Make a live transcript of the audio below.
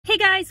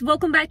guys,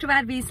 welcome back to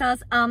Rad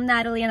Resells. I'm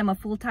Natalie and I'm a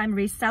full-time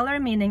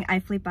reseller, meaning I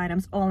flip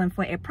items all in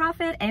for a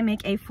profit and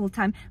make a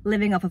full-time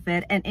living off of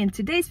it. And in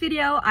today's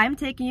video, I'm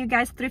taking you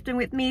guys thrifting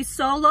with me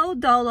solo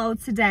dolo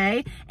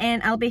today,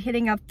 and I'll be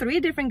hitting up 3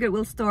 different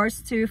Goodwill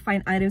stores to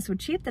find items for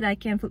cheap that I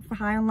can flip for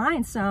high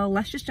online. So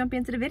let's just jump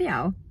into the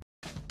video.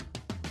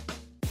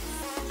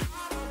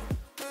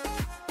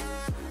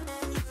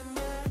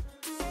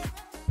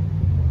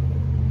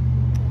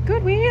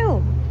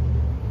 Goodwill!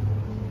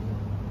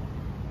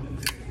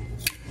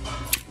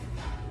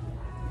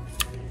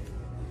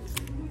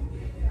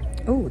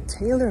 Oh,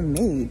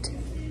 tailor-made.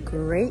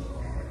 Great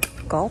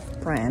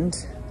golf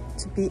brand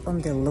to be on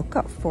the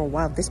lookout for.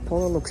 Wow, this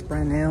polo looks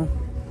brand new.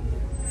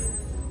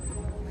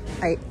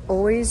 I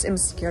always am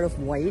scared of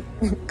white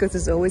because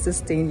there's always a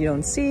stain you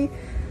don't see.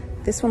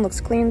 This one looks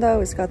clean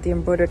though. It's got the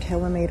embroidered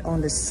tailor-made on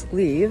the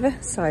sleeve,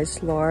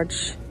 size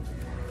large.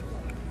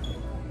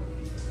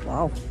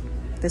 Wow,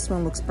 this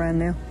one looks brand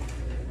new.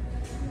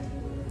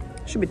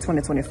 Should be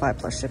 $20.25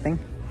 plus shipping.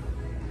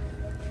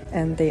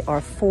 And they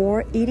are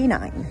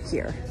 $4.89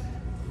 here.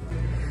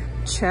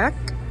 Check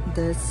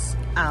this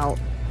out.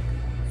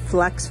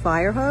 Flex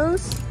fire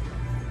hose.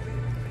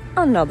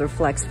 Another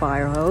flex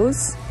fire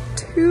hose.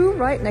 2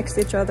 right next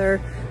to each other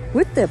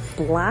with the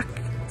black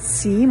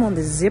seam on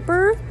the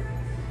zipper.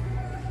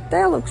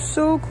 That looks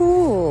so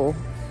cool.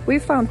 We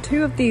found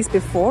 2 of these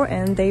before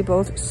and they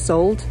both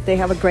sold. They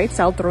have a great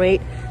sell-through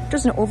rate.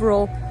 Just an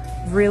overall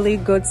really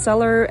good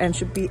seller and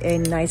should be a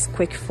nice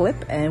quick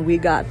flip. And we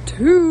got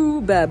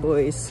 2 bad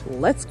boys.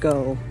 Let's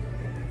go.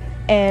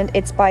 And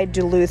it's by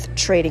Duluth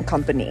Trading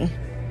Company.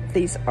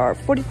 These are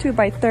 42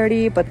 by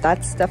 30, but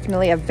that's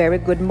definitely a very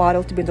good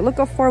model to be on the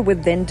lookout for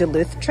within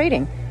Duluth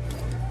Trading.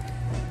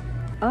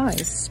 I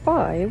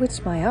spy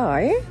with my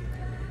eye.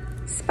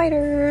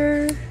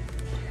 Spider.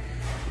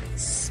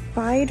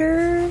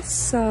 Spider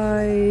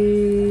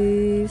size.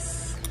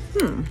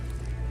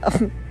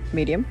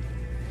 Medium.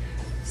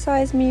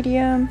 Size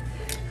medium.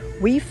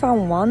 We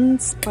found one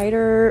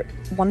spider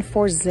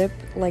 1/4 zip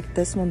like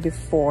this one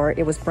before.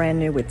 It was brand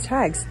new with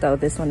tags though.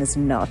 This one is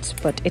not,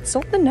 but it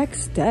sold the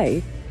next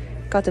day.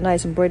 Got the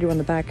nice embroidery on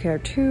the back here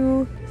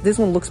too. This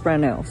one looks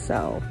brand new,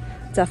 so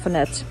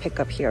definite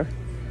pickup here.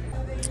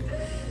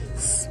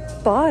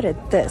 Spotted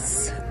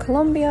this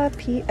Columbia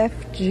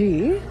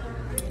PFG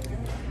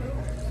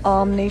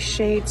Omni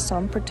Shade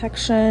Sun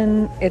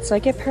Protection. It's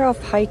like a pair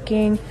of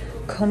hiking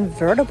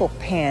convertible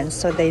pants,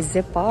 so they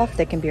zip off.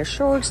 They can be a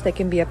shorts, they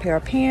can be a pair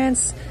of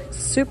pants.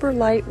 Super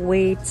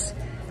lightweight.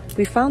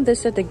 We found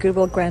this at the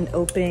Goodwill grand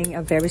opening,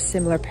 a very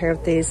similar pair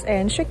of these,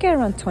 and should get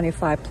around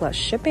 25 plus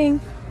shipping.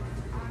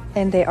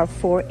 And they are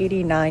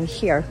 $4.89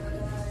 here.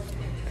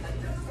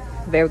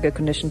 Very good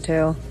condition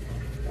too.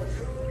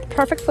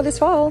 Perfect for this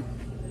fall.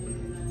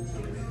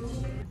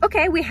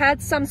 Okay, we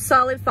had some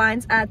solid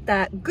finds at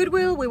that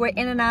Goodwill. We were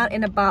in and out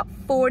in about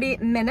 40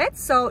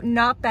 minutes, so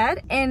not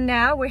bad. And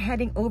now we're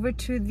heading over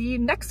to the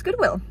next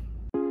Goodwill.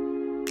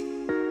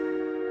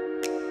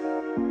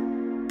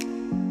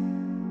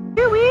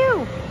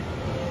 Goodwill!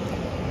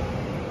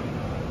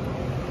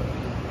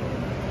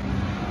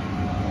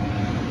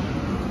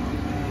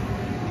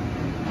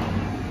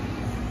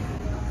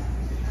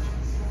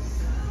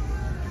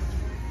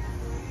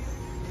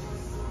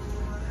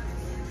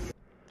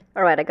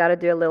 All right, I gotta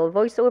do a little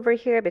voiceover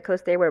here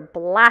because they were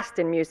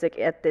blasting music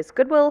at this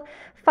Goodwill.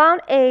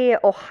 Found a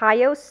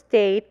Ohio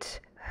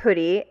State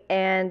hoodie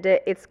and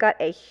it's got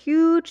a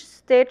huge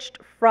stitched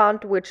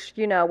front, which,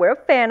 you know, we're a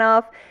fan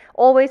of.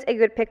 Always a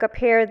good pickup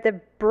here. The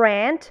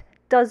brand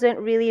doesn't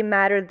really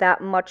matter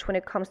that much when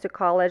it comes to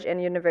college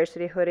and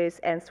university hoodies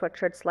and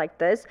sweatshirts like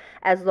this,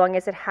 as long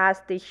as it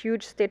has the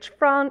huge stitch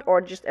front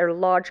or just a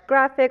large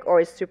graphic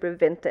or is super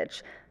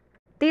vintage.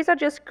 These are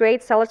just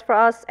great sellers for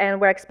us, and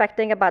we're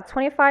expecting about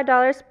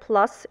 $25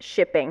 plus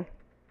shipping.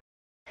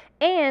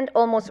 And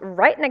almost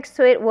right next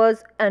to it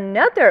was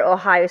another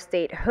Ohio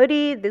State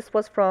hoodie. This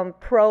was from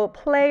Pro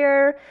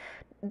Player.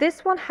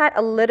 This one had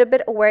a little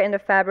bit of wear in the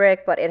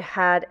fabric, but it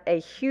had a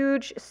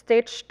huge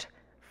stitched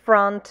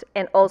front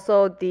and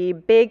also the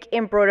big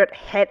embroidered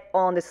head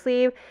on the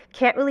sleeve.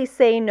 Can't really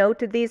say no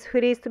to these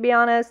hoodies, to be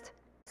honest.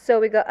 So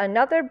we got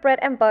another bread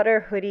and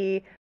butter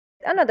hoodie,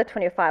 another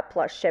 25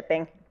 plus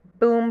shipping.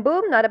 Boom,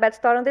 boom, not a bad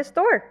start on this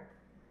store.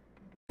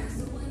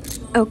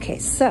 Okay,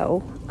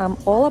 so I'm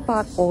all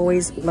about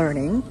always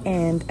learning,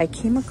 and I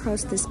came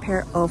across this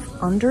pair of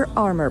Under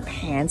Armour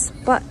pants,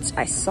 but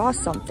I saw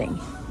something.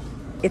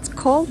 It's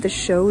called the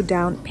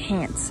Showdown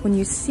pants. When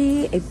you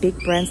see a big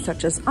brand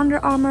such as Under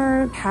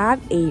Armour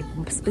have a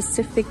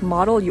specific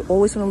model, you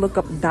always want to look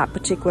up that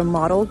particular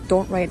model.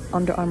 Don't write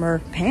Under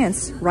Armour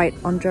pants, write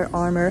Under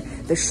Armour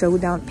the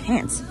Showdown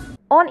pants.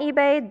 On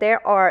eBay, there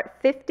are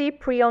 50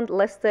 pre-owned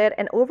listed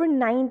and over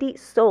 90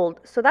 sold.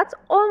 So that's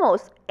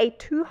almost a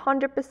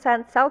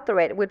 200% sell-through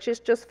rate, which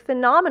is just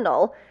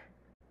phenomenal.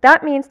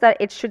 That means that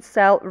it should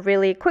sell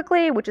really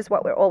quickly, which is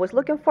what we're always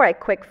looking for, a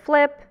quick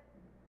flip.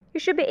 You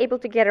should be able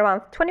to get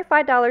around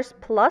 $25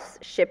 plus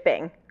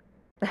shipping.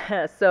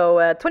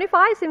 So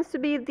 25 seems to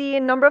be the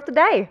number of the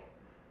day.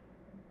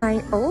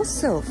 I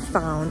also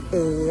found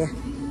a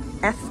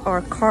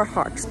FR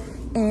Carhartt,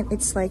 and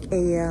it's like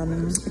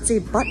a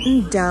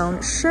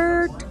button-down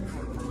shirt.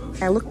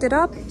 I looked it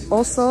up.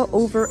 Also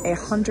over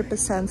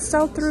 100%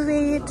 sell-through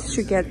rate.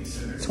 Should get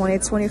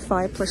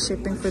 $20-25 plus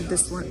shipping for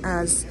this one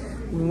as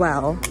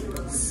well.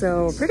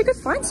 So pretty good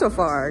find so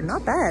far.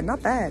 Not bad,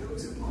 not bad.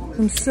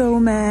 I'm so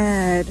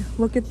mad.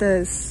 Look at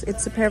this.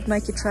 It's a pair of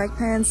Nike track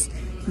pants.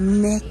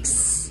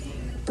 Mix.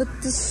 But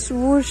the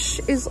swoosh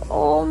is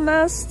all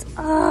messed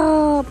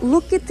up.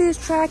 Look at these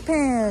track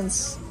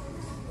pants.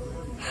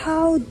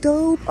 How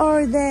dope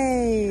are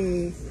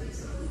they?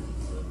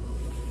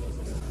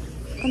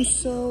 I'm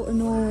so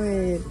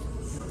annoyed.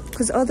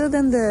 Because other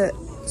than the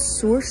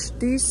swoosh,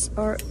 these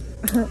are...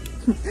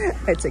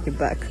 I take it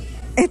back.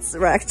 It's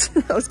wrecked.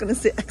 I was gonna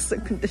say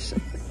excellent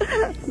condition.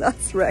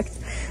 That's wrecked.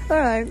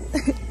 Alright.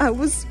 I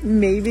was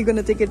maybe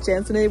gonna take a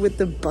chance on it with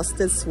the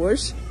busted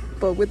swoosh,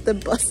 but with the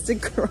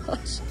busted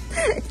garage.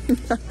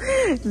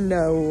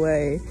 No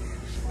way.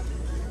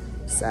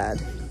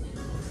 Sad.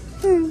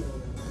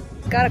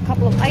 Got a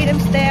couple of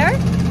items there.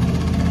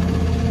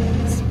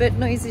 It's a bit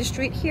noisy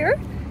street here.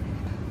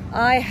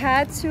 I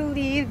had to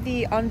leave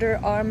the Under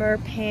Armour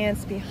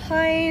pants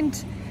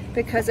behind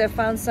because I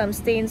found some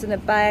stains in the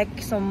back,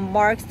 some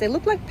marks. They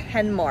look like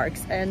pen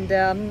marks, and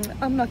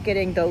I'm not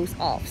getting those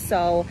off.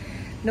 So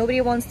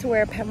nobody wants to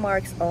wear pen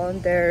marks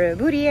on their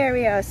booty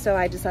area, so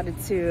I decided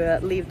to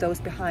leave those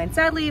behind,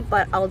 sadly,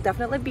 but I'll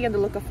definitely be on the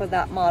lookout for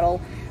that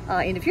model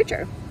in the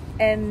future.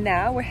 And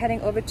now we're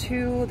heading over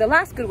to the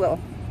last Goodwill.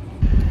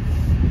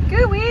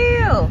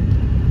 Goodwill!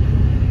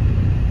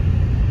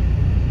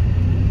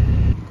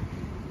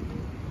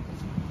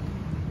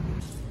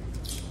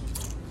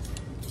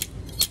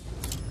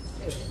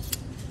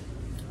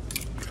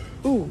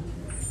 Ooh,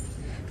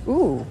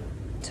 ooh,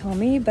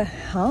 Tommy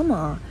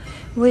Bahama.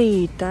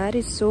 Wait, that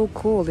is so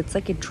cool. It's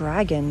like a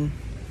dragon.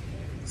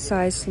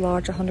 Size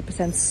large,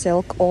 100%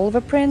 silk, all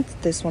over print.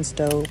 This one's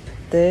dope.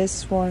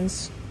 This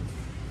one's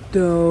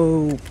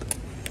dope.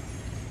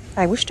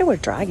 I wish there were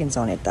dragons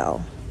on it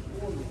though.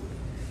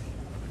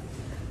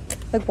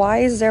 Like, why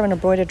is there an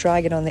embroidered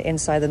dragon on the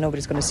inside that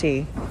nobody's gonna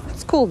see?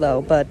 It's cool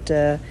though,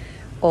 but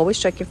always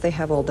check if they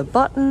have all the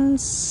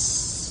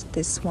buttons.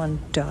 This one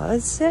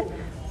does.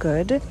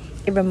 Good.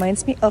 It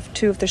reminds me of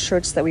two of the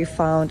shirts that we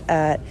found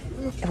at,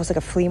 it was like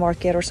a flea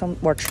market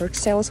or church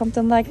sale or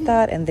something like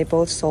that, and they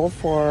both sold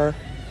for a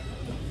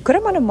good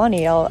amount of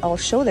money. I'll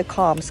show the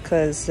comps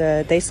because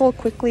they sold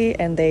quickly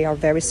and they are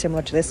very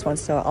similar to this one,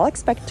 so I'll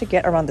expect to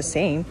get around the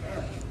same.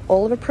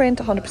 All over print,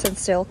 100%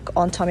 silk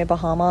on Tommy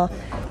Bahama.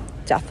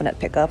 Definite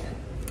pickup.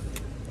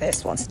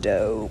 This one's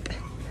dope.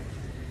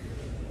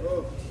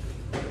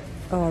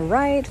 All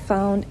right,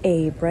 found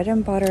a bread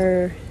and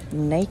butter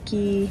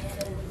Nike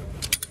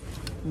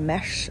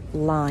mesh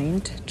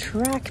lined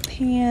track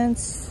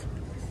pants.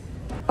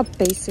 A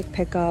basic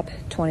pickup,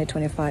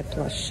 $20-25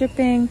 plus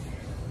shipping.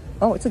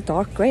 Oh, it's a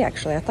dark gray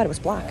actually. I thought it was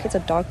black. It's a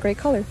dark gray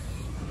color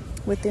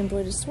with the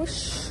embroidered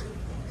swoosh.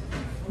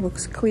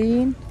 Looks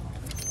clean.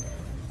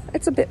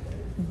 It's a bit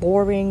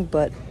boring,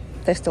 but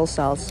they still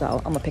sell, so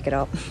I'm gonna pick it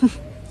up.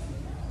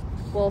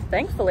 Well,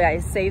 thankfully I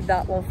saved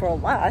that one for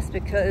last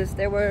because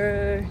there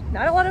were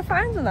not a lot of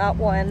finds on that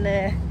one,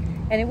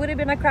 and it would have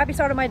been a crappy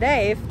start of my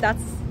day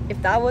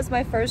if that was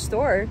my first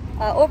store.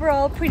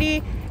 Overall,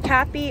 pretty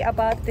happy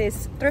about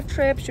this thrift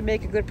trip. Should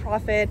make a good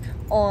profit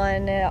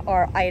on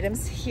our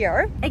items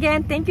here.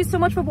 Again, thank you so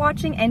much for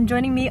watching and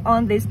joining me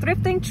on this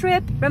thrifting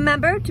trip.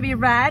 Remember to be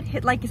rad,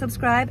 hit like and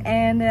subscribe,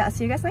 and I'll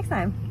see you guys next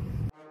time.